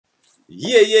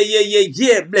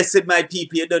Yeah. Blessed my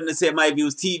people. You don't know say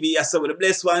MYVIEWSTV. I saw with the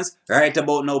blessed ones. Right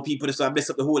about now, people. So I bless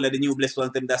up the whole of the new blessed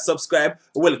ones, them that subscribe.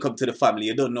 Welcome to the family.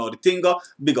 You don't know the thing.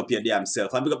 Big up your damn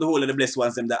self. And big up the whole of the blessed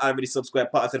ones, them that already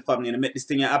subscribe, part of the family and make this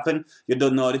thing happen. You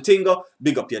don't know the thing.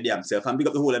 Big up your damn self. And big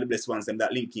up the whole of the blessed ones, them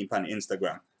that link in on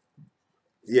Instagram.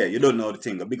 Yeah, you don't know the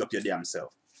thing. Big up your damn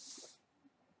self.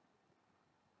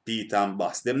 Peter and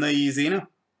Boss. Them not easy, you know.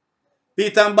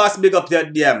 Peter and Boss, big up your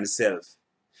damn self.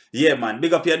 Yeah, man,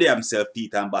 big up your damn self,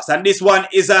 Peter and Boss. And this one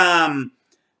is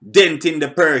Dent in the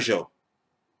Peugeot.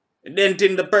 Dent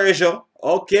in the Peugeot.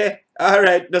 Okay.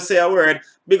 Alright, just say a word.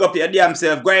 Big up your damn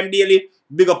self. Grime Daily,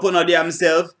 big up on your damn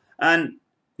self. And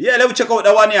yeah, let me check out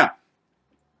that one here.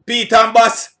 Peter and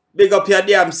Boss, big up your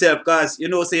damn self. Because you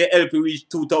know, say you help you reach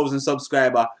 2,000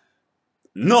 subscribers.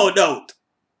 No doubt.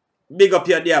 Big up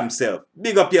your damn self.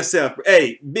 Big up yourself.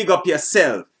 Hey, big up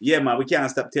yourself. Yeah, man, we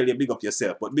can't stop telling you big up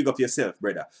yourself. But big up yourself,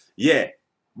 brother. Yeah,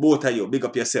 both of you. Big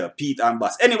up yourself. Pete and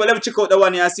Boss. Anyway, let me check out the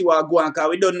one here and see what I go on. Because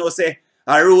we don't know, say,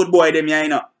 a road boy them here, you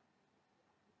know.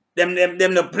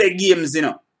 Them no play games, you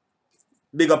know.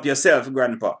 Big up yourself,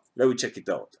 grandpa. Let me check it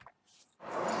out.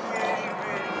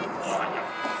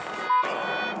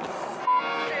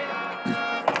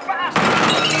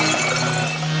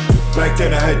 Back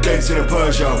then I had dents in a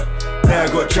Peugeot. Now I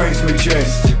got chains in my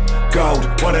chest. Gold,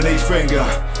 one on each finger.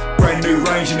 Brand new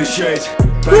range in the shed.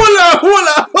 Hola!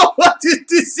 What is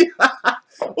this?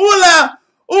 Hola!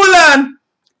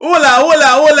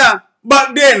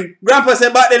 Back then, Grandpa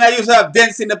said back then I used to have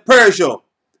dents in the Peugeot.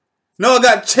 Now I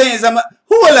got chains.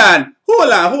 Hold on.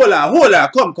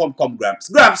 Come, Gramps.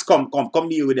 Gramps, come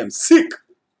deal with them. Sick.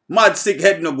 Mad sick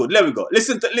head no good. Let me go.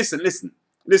 Listen. Let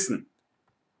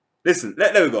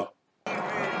me go.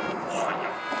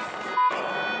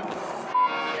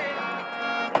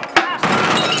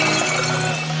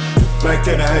 Back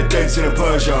then I had dents in a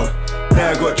Peugeot.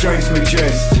 Now I got chains in my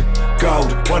chest.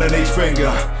 Gold, one on each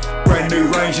finger. Brand new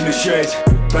range in the shed.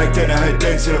 Back then I had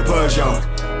dents in a Peugeot.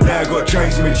 Now I got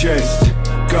chains in my chest.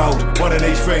 Gold, one on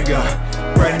each finger.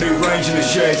 Brand new range in the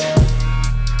shed.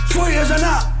 Sweet as a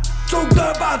nut. Talk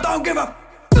dirt but I don't give a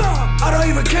I don't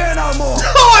even care no more.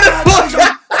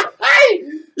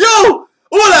 Yo,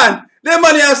 hold on. Them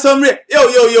money have some Yo.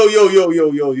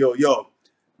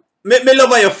 Me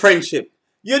love your friendship.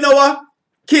 You know what?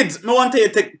 Kids, me want you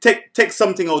to take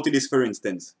something out of this, for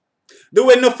instance. The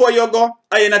way no for you go,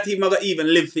 I not even gonna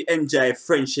even live to enjoy a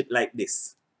friendship like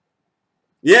this.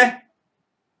 Yeah?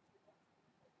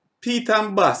 Peter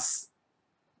and Boss.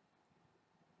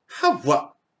 How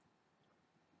what?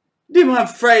 They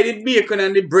have fried the bacon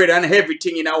and the bread and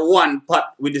everything in a one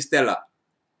pot with the Stella.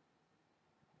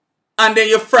 And then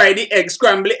you fry the egg,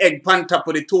 scramble the egg pan top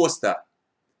of the toaster.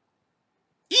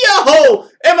 Yo!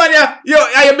 Hey man, have you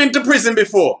been to prison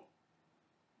before?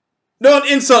 Don't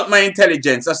insult my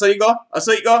intelligence. I saw you go.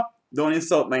 Don't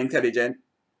insult my intelligence.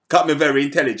 Got me very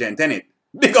intelligent, innit?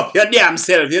 Big up your damn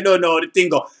self. You don't know the thing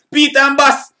go. Peter and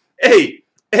Boss. Hey.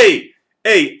 Me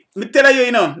tell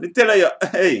you,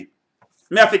 hey.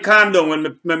 Me have to calm down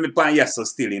when me pan yes so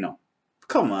still, you know.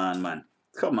 Come on, man.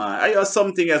 Come on. I hear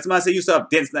something else. Man, say you used to have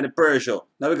dents in the Peugeot.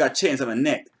 Now we got chains on my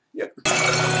neck. Yeah.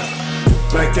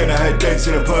 Back then I had dents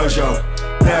in a Peugeot.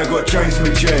 Now I got chains in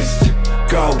my chest.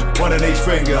 Gold, one on each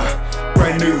finger.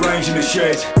 Brand new range in the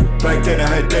shed. Back then I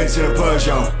had dents in a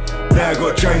Peugeot. Now I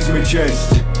got chains in my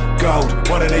chest. Gold,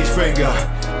 one on each finger.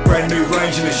 Brand new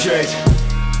range in the shed.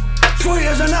 Sweet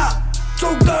as a nut.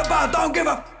 Talk dirt but I don't give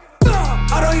a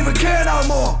I don't even care no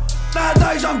more.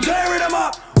 Nowadays I'm tearing them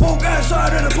up. Walk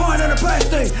outside in a pint and a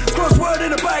pasty. Crossword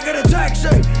in the back of the taxi.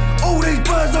 All these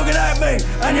birds looking at me,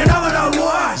 and you never know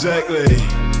why. Exactly.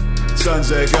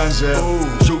 Sun's out, guns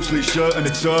out. Short sleeve shirt and a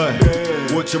tie.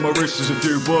 Yeah. Watching my wrist is a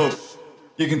few bob.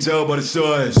 You can tell by the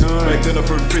size. Back then I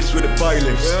threw fists with the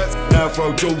bailiffs. Yeah. Now I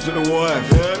throw jewels at the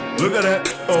wife. Yeah. Look at that,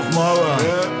 off my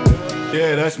line.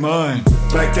 Yeah, that's mine.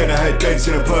 Back then I had dents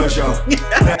in a Peugeot.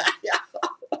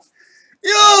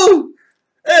 Yo!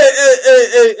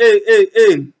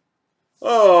 Hey.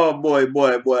 Oh boy.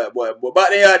 But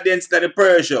they are dents to the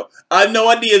Peugeot. And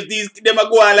nowadays them are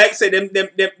going like say them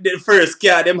the first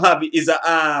car them have is a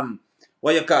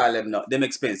what you call them now? Them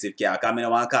expensive car. Cause I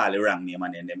don't want to call it wrong name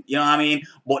and them. You know what I mean?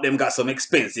 But them got some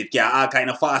expensive car, all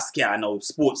kind of fast car now,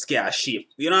 sports car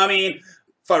shape. You know what I mean?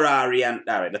 Ferrari and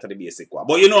alright, that's the basic one.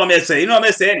 But you know what I'm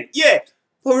saying? Yeah.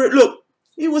 Look.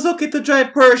 It was okay to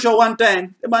drive Peugeot one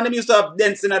time. The man them used to have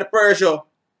dents in the Peugeot.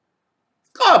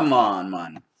 Come on,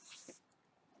 man.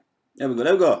 There we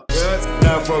go. Yeah.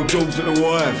 Now I throw jewels at the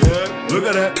wife. Yeah. Look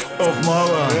at that, off my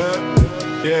line.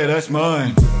 Yeah, that's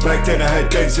mine. Back then I had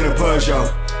dents in a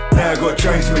Peugeot. Now I got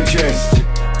chains in my chest.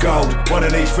 Gold, one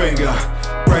on each finger.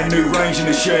 Brand new range in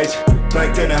the shed.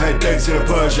 Back then I had dents in a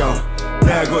Peugeot.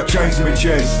 Now I got chains in my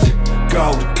chest.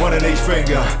 Gold, one on each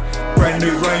finger. Brand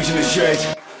new range in the shed.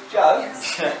 Joe,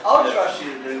 I'll trust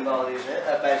you to do Marley's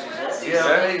Bazzies.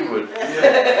 Yeah, he would.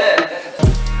 Yeah.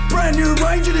 Brand new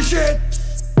range in the shed.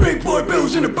 Big boy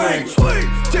bills in the bank. Sweet.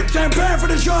 Tip £10 for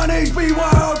the Chinese.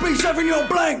 BYOB 7 your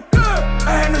blank.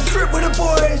 And the strip with the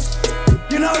boys.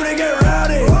 You know they get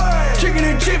rowdy. Chicken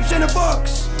and chips in a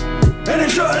box. And a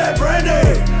shot of that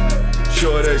brandy.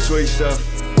 Shot of that sweet stuff.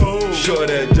 Shot of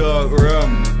that dark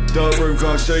rum. Dark room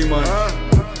can't see much.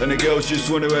 And the girls just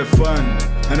want to have fun.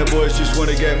 And the boys just want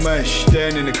to get mashed.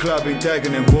 Stand in the club in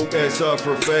tagging and walk outside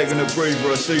for a fag and a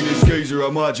breather. I see this geezer, I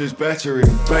might just batter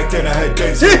him. Back then I had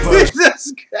dents in the purse.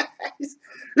 Jesus Christ.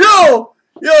 Yo,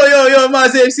 man,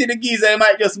 say you see the geezer, you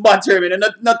might just batter him.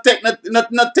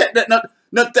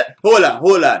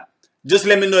 Hold on. Just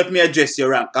let me know if me address you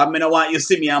wrong. Cause me no want you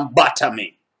see me and batter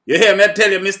me. You hear me? I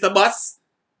tell you, Mr. Boss.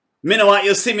 Me no want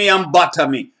you see me and batter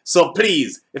me. So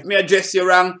please, if me address you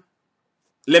wrong,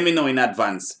 let me know in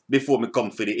advance before me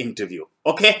come for the interview.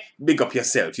 Okay? Big up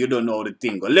yourself. You don't know the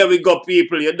thing. Let we go,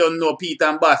 people. You don't know Pete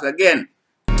and Boss again.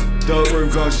 Dark room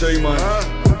can't see much.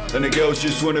 And the girls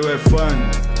just want to have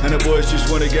fun. And the boys just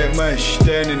want to get mashed.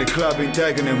 Stand in the club in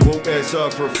tagging and walk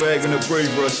outside for a fag and a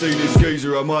breather. I see this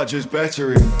geezer, I might just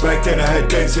batter him. Back then I had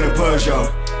dents in a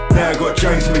Peugeot. Now I got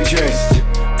chains in my chest.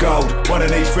 Gold, one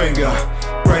on each finger.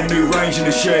 Brand new range in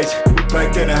the shed.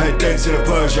 Back then I had dents in a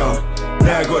Peugeot.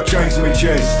 Now I got chains in my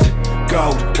chest.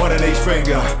 Gold, one on each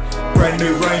finger. Brand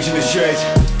new range in the shed.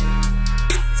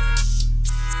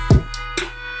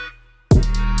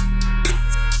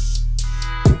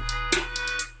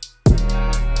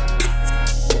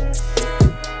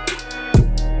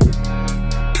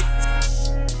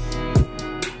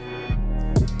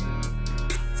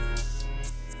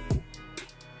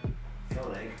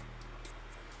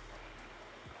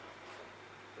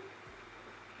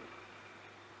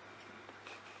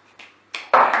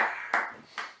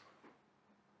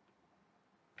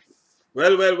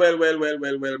 Well, brother.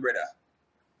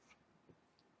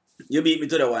 You beat me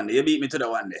to the one day.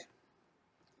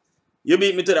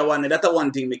 That's the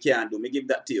one thing me can't do. Me give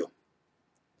that to you.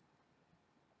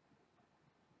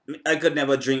 I could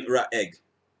never drink raw egg.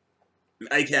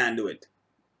 I can't do it.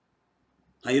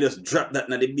 And you just drop that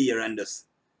in the beer and just...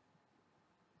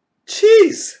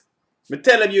 Jeez! Me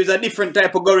telling you, it's a different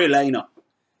type of gorilla, you know.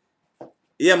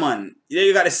 Yeah, man.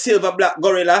 You got the silver black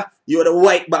gorilla. You're the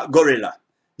white back gorilla.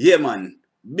 Yeah, man.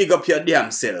 Big up your damn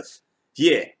self.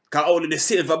 Yeah. Because only the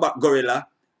silver back gorilla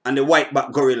and the white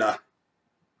back gorilla.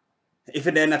 If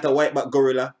they're not a white back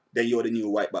gorilla, then you're the new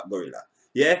white back gorilla.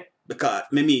 Yeah? Because,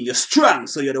 me mean, you're strong,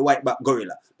 so you're the white back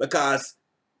gorilla. Because,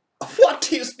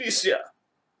 what is this here?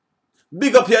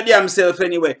 Big up your damn self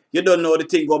anyway. You don't know the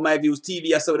thing about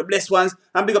MYVIEWSTV. I saw the blessed ones.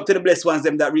 And big up to the blessed ones,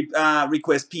 them that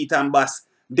request Pete and Boss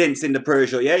Dents in the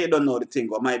Peugeot. Yeah? You don't know the thing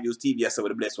about MYVIEWSTV. I saw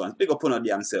the blessed ones. Big up on your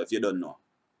damn self. You don't know.